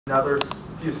another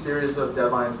few series of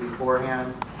deadlines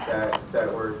beforehand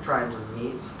that we're trying to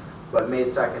meet, but May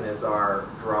 2nd is our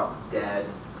drop dead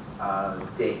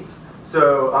date.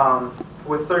 So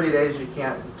with 30 days, you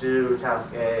can't do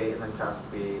task A and then task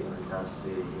B and then task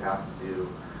C. You have to do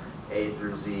A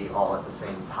through Z all at the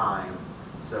same time.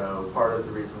 So part of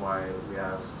the reason why we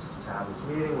asked to have this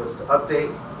meeting was to update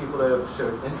people that have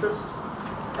showed interest,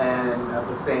 and at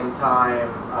the same time,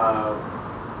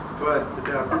 go ahead, sit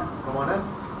down. Come on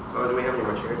in. Oh, do we have any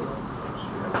more chairs?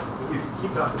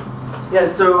 Keep talking.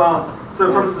 Yeah, so so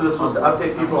the purpose of this was to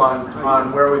update people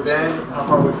on where we've been, how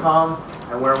far we've come,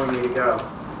 and where we need to go.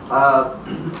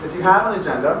 If you have an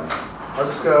agenda, I'll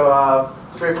just go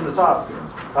straight from the top.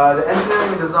 The engineering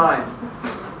and design.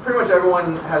 Pretty much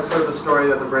everyone has heard the story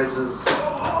that the bridge is...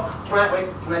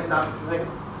 Can I stop for a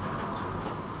second?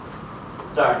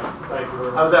 Sorry.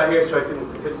 I was out here, so I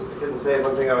couldn't say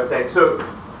one thing I would say. So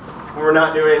we're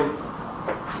not doing,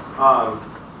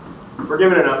 we're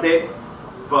giving an update,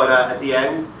 but at the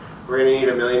end, we're going to need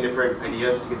a million different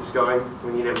ideas to get this going.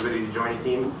 We need everybody to join a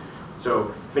team.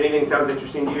 So if anything sounds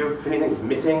interesting to you, if anything's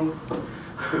missing,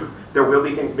 there will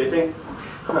be things missing,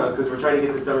 because we're trying to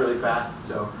get this done really fast.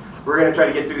 So we're going to try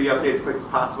to get through the update as quick as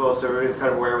possible so everybody's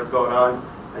kind of aware of what's going on,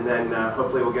 and then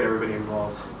hopefully we'll get everybody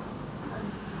involved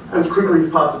as quickly as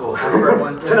possible. Ask for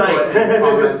everyone's input and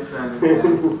comments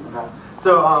and that.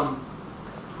 So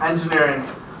engineering,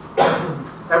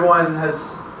 everyone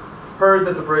has heard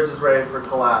that the bridge is ready for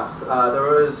collapse. There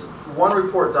was one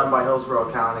report done by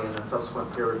Hillsborough County and then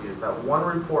subsequent peer reviews. That one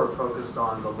report focused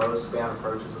on the low span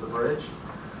approaches of the bridge.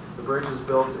 The bridge is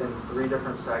built in 3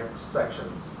 different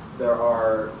sections. There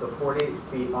are the 48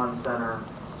 feet on center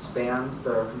spans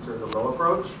that are considered the low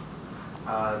approach.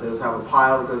 Those have a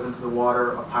pile that goes into the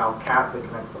water, a pile cap that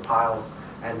connects the piles,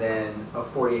 and then a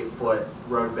 48-foot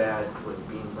roadbed with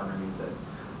beams underneath it.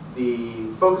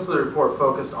 The focus of the report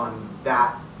focused on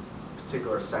that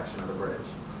particular section of the bridge.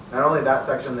 Not only that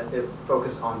section, it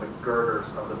focused on the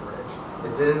girders of the bridge.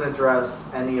 It didn't address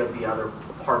any of the other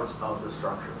parts of the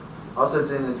structure. Also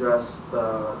didn't address the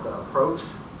approach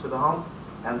to the hump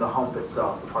and the hump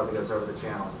itself, the part that goes over the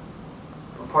channel.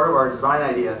 Part of our design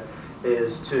idea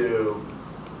is to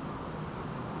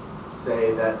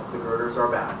say that the girders are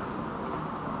bad.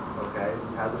 Okay,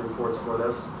 we have the reports for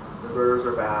this. The girders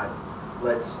are bad.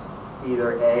 Let's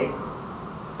either A,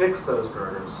 fix those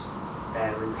girders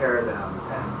and repair them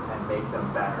and make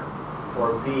them better,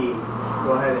 or B,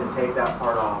 go ahead and take that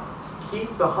part off,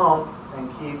 keep the hump and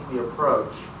keep the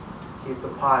approach, keep the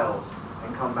piles,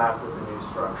 and come back with a new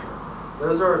structure.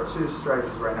 Those are 2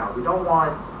 strategies right now. We don't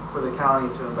want for the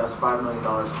county to invest $5 million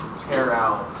to tear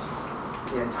out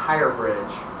the entire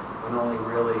bridge when only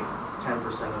really 10%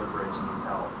 of the bridge needs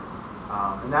help.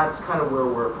 And that's kind of where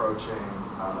we're approaching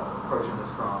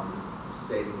this from,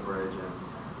 saving the bridge and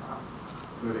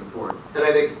moving forward. And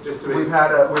I think just to we've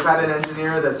had an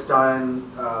engineer that's done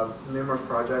numerous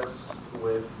projects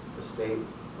with the state,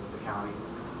 with the county.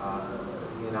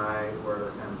 He and I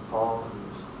and Paul,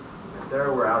 who's right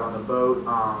there, we're out on the boat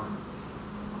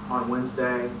on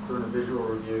Wednesday doing a visual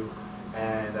review,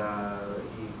 and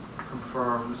he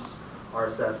confirms our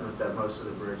assessment that most of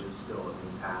the bridge is still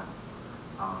intact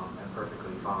and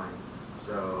perfectly fine.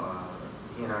 So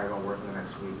he and I are going to work in the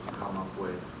next week to come up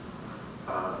with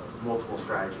multiple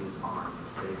strategies on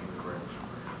saving the bridge.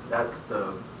 That's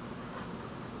the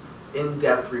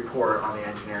in-depth report on the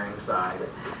engineering side,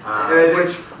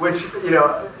 which you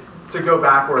know, to go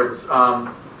backwards,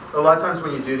 a lot of times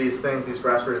when you do these things, these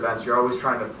grassroots events, you're always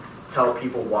trying to tell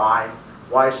people why.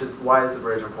 Why is the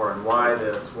bridge important? Why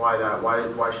this? Why that?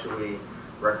 Why should we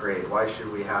recreate? Why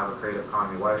should we have a creative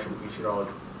economy? Why should we all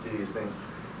do these things?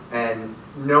 And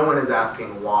no one is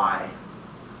asking why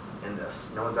in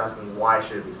this. No one's asking why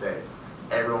should it be saved.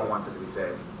 Everyone wants it to be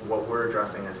saved. What we're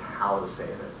addressing is how to save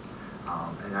it.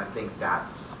 And I think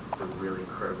that's the really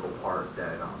critical part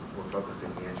that we're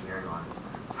focusing the engineering on, is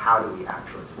how do we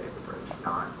actually save the bridge,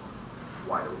 not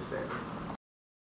why do we save it.